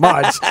day, pretty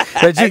much,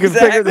 that you can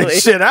figure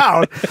this shit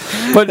out.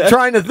 But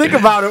trying to think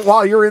about it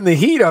while you're in the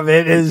heat of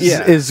it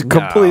is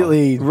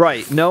completely...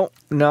 Right. No,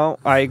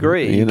 I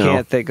agree. You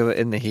can't think of it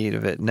in the heat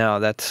of it. No,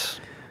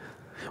 that's...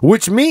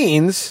 Which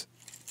means,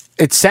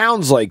 it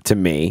sounds like to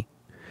me,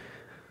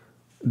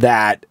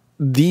 that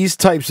these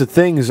types of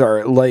things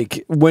are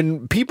like,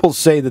 when people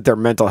say that they're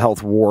mental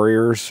health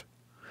warriors,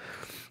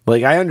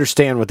 like, I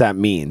understand what that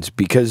means,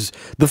 because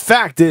the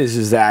fact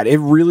is that it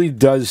really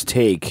does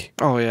take...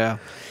 Oh, yeah.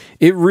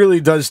 It really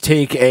does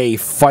take a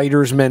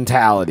fighter's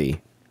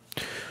mentality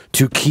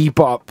to keep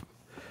up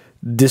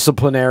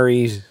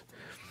disciplinary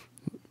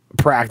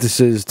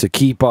practices, to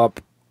keep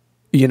up,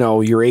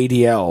 your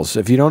ADLs.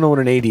 If you don't know what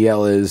an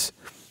ADL is,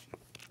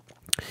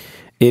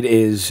 it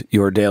is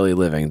your daily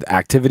living, the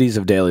activities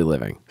of daily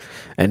living.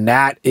 And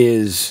that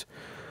is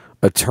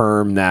a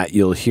term that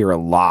you'll hear a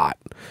lot,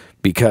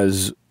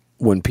 because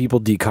when people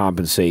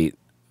decompensate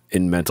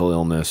in mental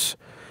illness,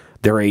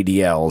 their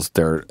ADLs,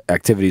 their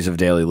activities of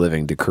daily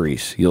living,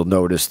 decrease. You'll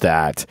notice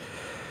that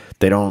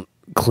they don't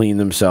clean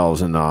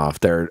themselves enough.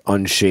 They're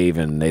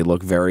unshaven. They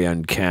look very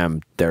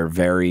unkempt. They're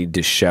very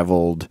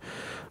disheveled.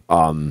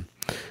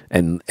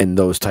 And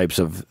those types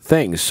of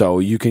things. So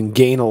you can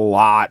gain a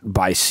lot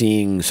by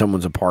seeing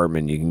someone's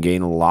apartment. You can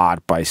gain a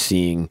lot by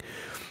seeing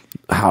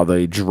how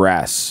they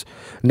dress.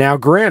 Now,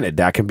 granted,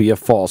 that can be a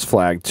false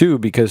flag too,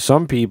 because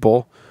some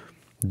people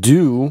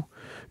do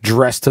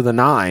dressed to the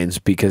nines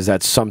because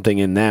that's something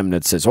in them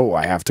that says, oh,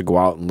 I have to go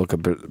out and look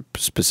a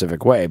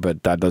specific way,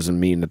 but that doesn't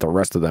mean that the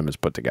rest of them is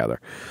put together.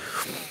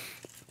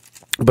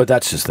 But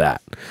that's just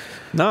that.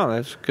 No,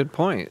 that's a good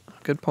point.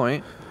 Good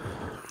point.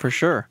 For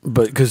sure.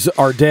 But because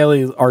our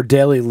daily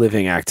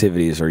living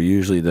activities are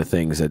usually the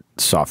things that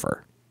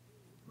suffer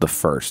the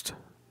first.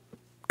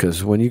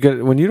 Because when you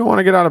don't want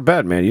to get out of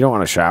bed, man, you don't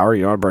want to shower,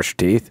 you don't want to brush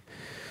your teeth,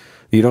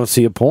 you don't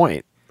see a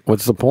point.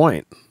 What's the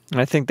point?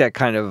 I think that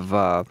kind of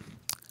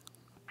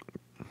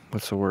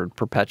what's the word?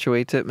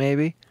 Perpetuates it,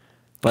 maybe.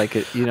 Like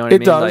it, you know what I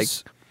mean? It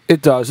does. Like,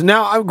 it does.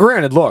 Now,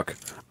 granted, look,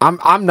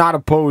 I'm not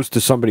opposed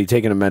to somebody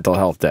taking a mental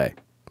health day.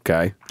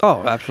 Okay.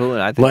 Oh,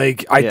 absolutely.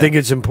 I think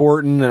it's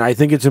important, and I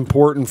think it's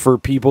important for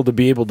people to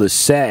be able to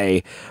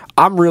say,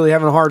 I'm really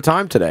having a hard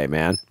time today,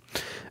 man.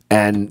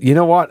 And you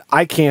know what?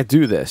 I can't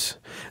do this.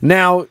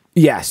 Now,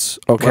 yes,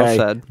 okay, well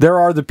said. There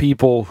are the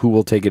people who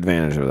will take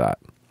advantage of that.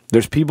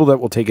 There's people that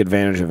will take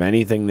advantage of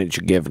anything that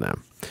you give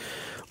them.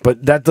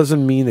 But that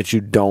doesn't mean that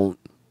you don't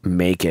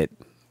make it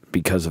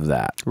because of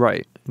that.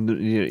 Right.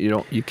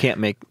 You can't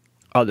make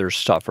others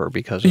suffer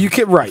because of you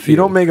can't, right. You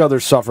don't make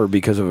others suffer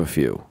because of a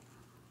few.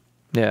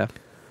 Yeah.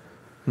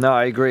 No,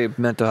 I agree.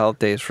 Mental health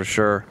days for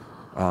sure.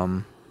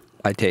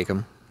 I take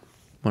them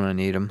when I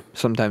need them.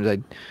 Sometimes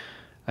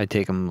I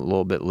take them a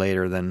little bit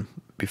later than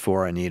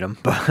before I need them,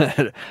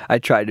 but I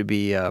try to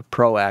be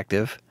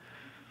proactive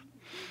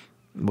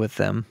with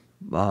them.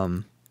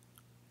 But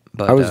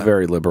I was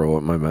very liberal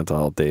with my mental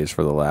health days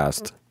for the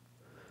last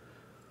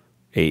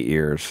 8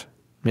 years.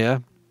 Yeah.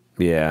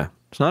 Yeah.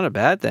 It's not a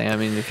bad thing. I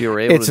mean, if you were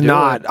able to do it. It's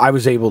not. I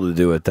was able to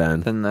do it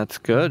then. Then that's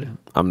good.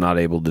 I'm not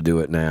able to do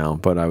it now,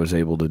 but I was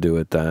able to do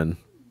it then.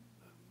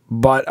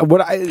 But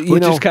what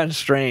Which is kind of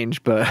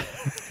strange, but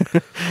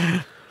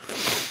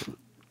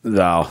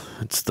no,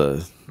 it's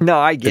the no,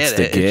 I get it. It's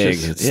the gig.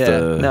 It's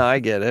the no, I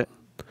get it.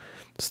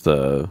 It's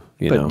the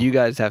But you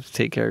guys have to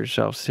take care of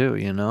yourselves too,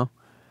 you know.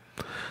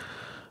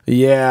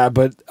 Yeah,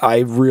 but I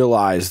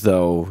realize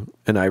though,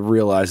 and I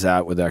realize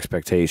that with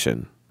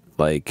expectation,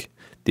 like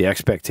the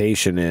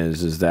expectation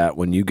is that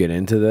when you get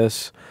into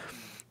this,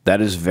 that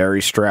is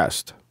very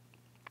stressed.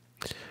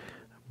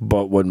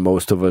 But what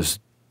most of us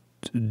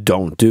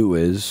don't do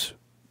is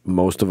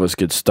most of us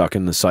get stuck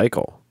in the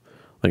cycle.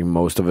 Like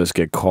most of us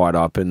get caught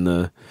up in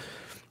the,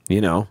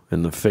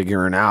 in the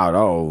figuring out,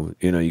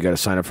 you got to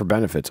sign up for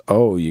benefits.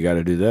 Oh, you got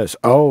to do this.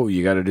 Oh,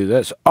 you got to do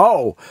this.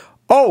 Oh,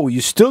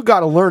 you still got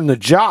to learn the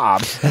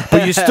job,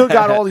 but you still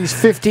got all these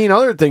 15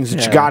 other things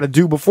that you got to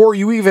do before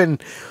you're even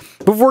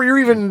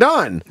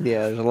done.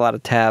 Yeah, there's a lot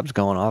of tabs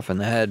going off in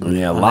the head.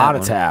 Yeah, a lot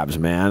of tabs,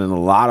 man, and a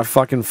lot of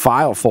fucking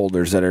file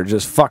folders that are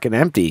just fucking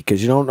empty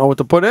because you don't know what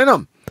to put in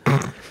them.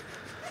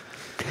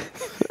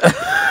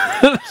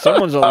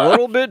 Someone's a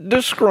little bit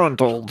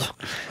disgruntled.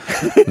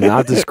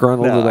 Not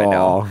disgruntled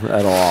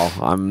at all.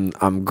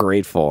 I'm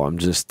grateful.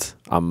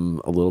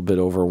 I'm a little bit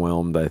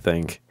overwhelmed, I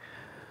think.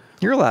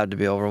 You're allowed to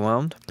be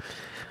overwhelmed.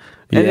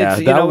 And yeah,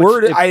 that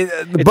word.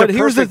 But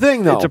here's the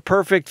thing, though. It's a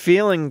perfect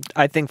feeling,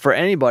 I think, for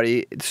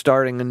anybody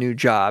starting a new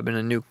job in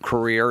a new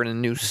career in a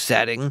new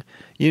setting.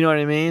 You know what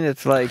I mean?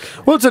 It's like,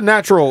 well, it's a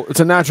natural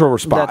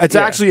response. It's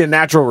actually a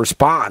natural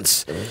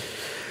response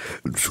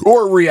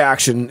or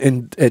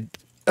reaction.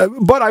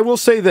 But I will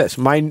say this: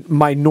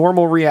 my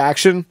normal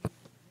reaction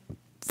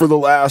for the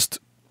last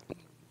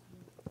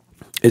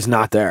is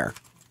not there.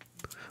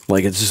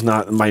 Like it's just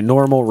not my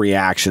normal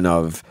reaction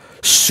of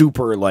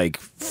super like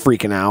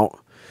freaking out.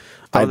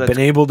 I've been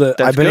able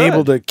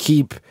to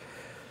keep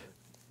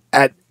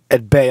at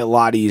bay a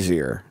lot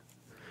easier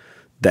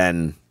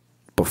than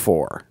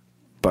before.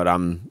 But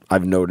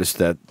I've noticed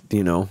that,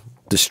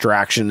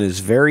 distraction is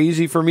very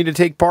easy for me to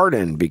take part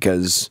in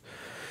because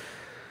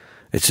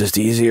it's just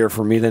easier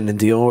for me than to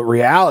deal with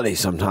reality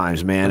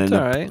sometimes, man. That's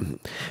all right.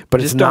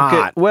 But just it's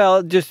not.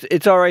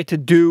 It's all right to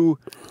do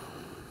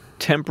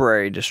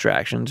temporary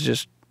distractions,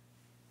 just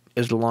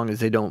as long as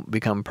they don't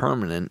become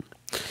permanent.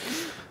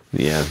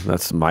 Yeah,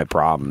 that's my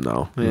problem,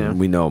 though. Yeah.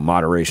 We know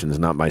moderation is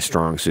not my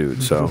strong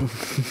suit, so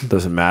it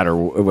doesn't matter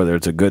whether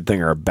it's a good thing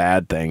or a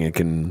bad thing. It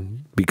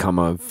can become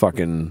a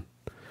fucking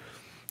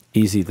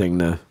easy thing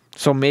to...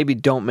 So maybe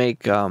don't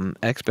make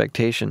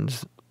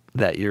expectations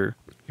that you're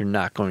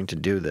not going to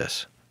do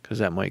this, because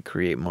that might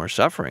create more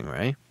suffering,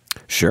 right?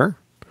 Sure.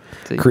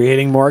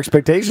 Creating more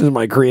expectations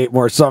might create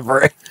more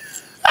suffering.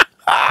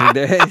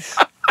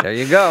 There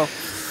you go.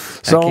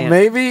 So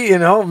maybe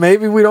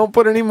we don't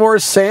put any more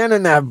sand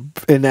in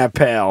that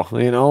pail.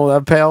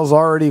 That pail's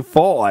already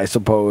full, I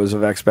suppose,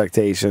 of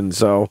expectations.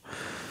 So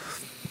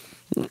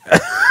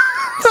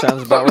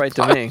sounds about right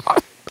to me.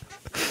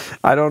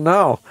 I don't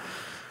know.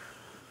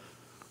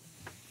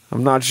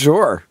 I'm not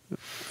sure.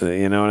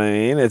 You know what I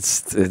mean? It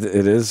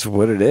is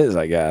what it is,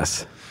 I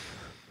guess.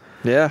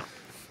 Yeah.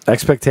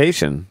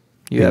 Expectation.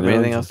 You have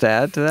anything else to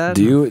add to that?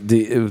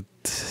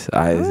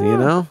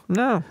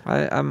 No,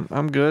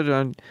 I'm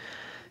good.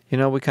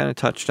 We kind of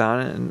touched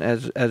on it, and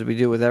as we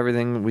do with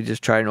everything, we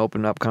just try and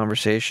open up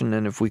conversation.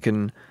 And if we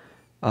can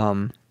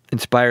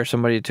inspire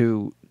somebody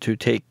to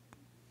take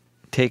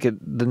take it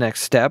the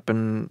next step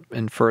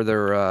and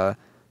further,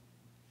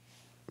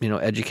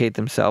 educate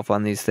themselves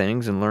on these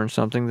things and learn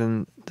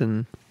something,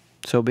 then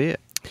so be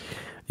it.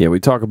 Yeah, we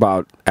talk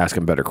about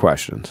asking better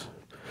questions.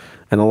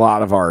 And a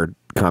lot of our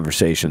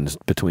conversations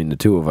between the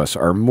two of us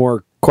are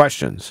more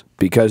questions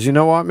because you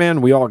know what,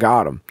 man? We all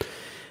got them.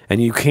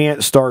 And you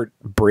can't start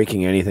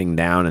breaking anything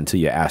down until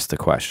you ask the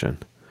question.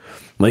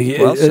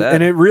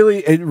 And it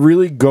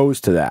really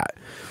goes to that.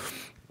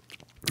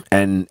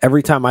 And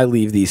every time I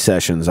leave these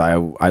sessions, I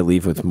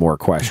leave with more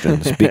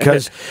questions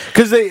because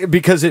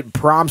it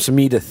prompts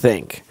me to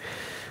think,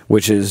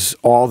 which is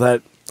all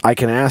that I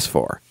can ask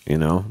for. You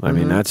know, I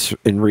mean, that's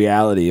in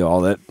reality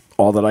all that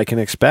I can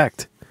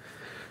expect.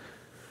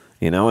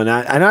 You know, and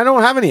I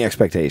don't have any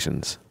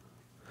expectations.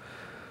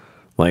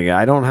 Like,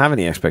 I don't have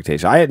any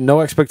expectations. I had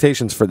no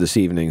expectations for this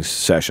evening's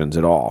sessions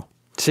at all.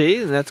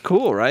 See, that's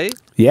cool, right?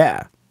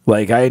 Yeah.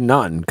 Like, I had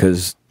none,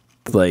 because,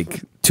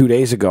 like, 2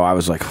 days ago, I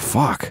was like,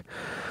 fuck.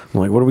 I'm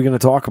like, what are we going to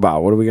talk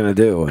about? What are we going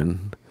to do?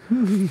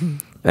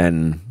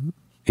 And,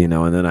 you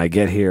know, and then I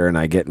get here, and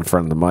I get in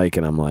front of the mic,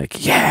 and I'm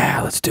like,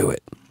 yeah, let's do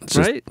it.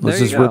 Let's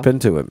just rip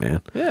into it,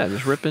 man. Yeah,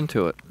 just rip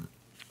into it.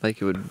 Like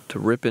you would to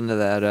rip into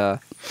that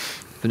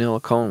vanilla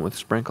cone with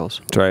sprinkles.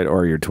 That's right,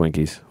 or your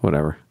Twinkies,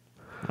 whatever.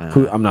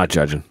 I'm not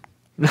judging.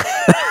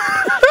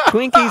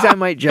 Twinkies, I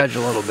might judge a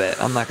little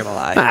bit. I'm not gonna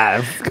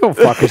lie. Go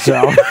fuck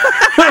yourself.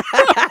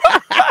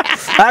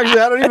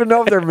 Actually, I don't even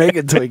know if they're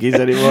making Twinkies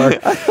anymore.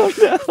 I don't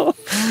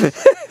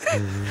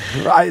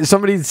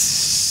know.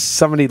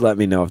 Somebody let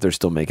me know if they're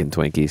still making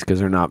Twinkies because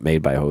they're not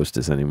made by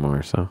Hostess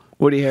anymore. So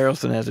Woody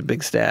Harrelson has a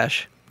big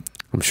stash.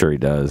 I'm sure he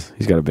does.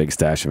 He's got a big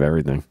stash of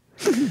everything.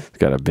 He's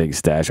got a big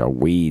stash of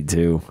weed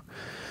too.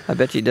 I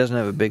bet he doesn't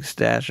have a big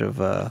stash of.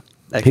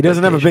 He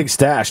doesn't have a big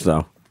stash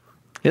though.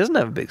 He doesn't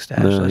have a big stash.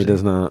 No, he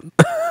does not.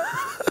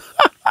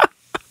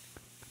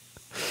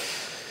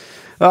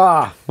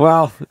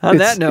 Well. On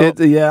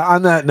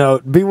that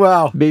note, be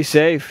well. Be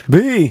safe.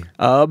 Be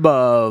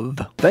above.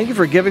 Thank you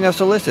for giving us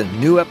a listen.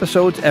 New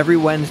episodes every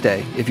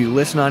Wednesday. If you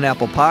listen on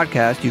Apple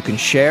Podcasts, you can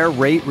share,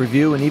 rate,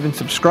 review, and even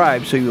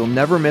subscribe so you'll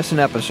never miss an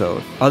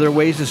episode. Other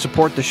ways to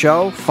support the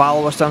show,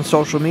 follow us on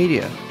social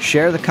media,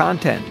 share the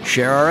content,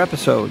 share our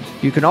episodes.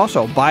 You can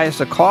also buy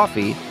us a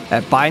coffee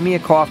at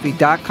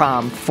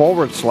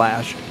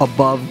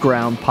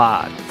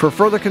buymeacoffee.com/abovegroundpod. For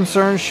further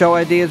concerns, show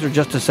ideas, or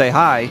just to say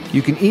hi,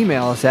 you can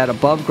email us at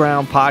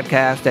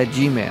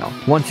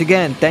abovegroundpodcast@gmail.com. Once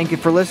again, thank you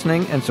for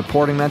listening and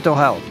supporting mental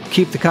health.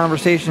 Keep the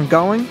conversation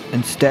going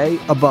and stay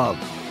above.